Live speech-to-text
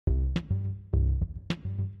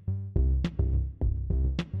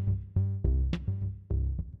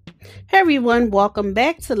Hey everyone, welcome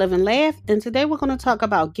back to Live and Laugh, and today we're going to talk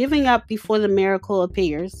about giving up before the miracle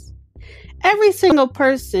appears. Every single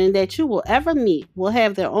person that you will ever meet will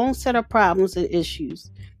have their own set of problems and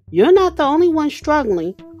issues. You're not the only one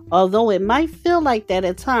struggling, although it might feel like that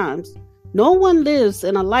at times. No one lives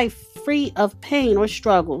in a life free of pain or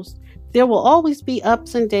struggles. There will always be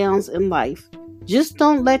ups and downs in life. Just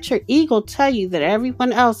don't let your ego tell you that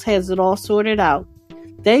everyone else has it all sorted out.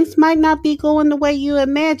 Things might not be going the way you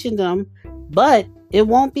imagined them, but it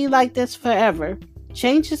won't be like this forever.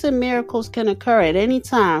 Changes and miracles can occur at any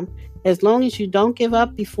time as long as you don't give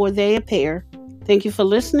up before they appear. Thank you for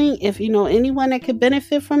listening. If you know anyone that could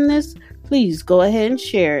benefit from this, please go ahead and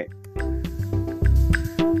share it.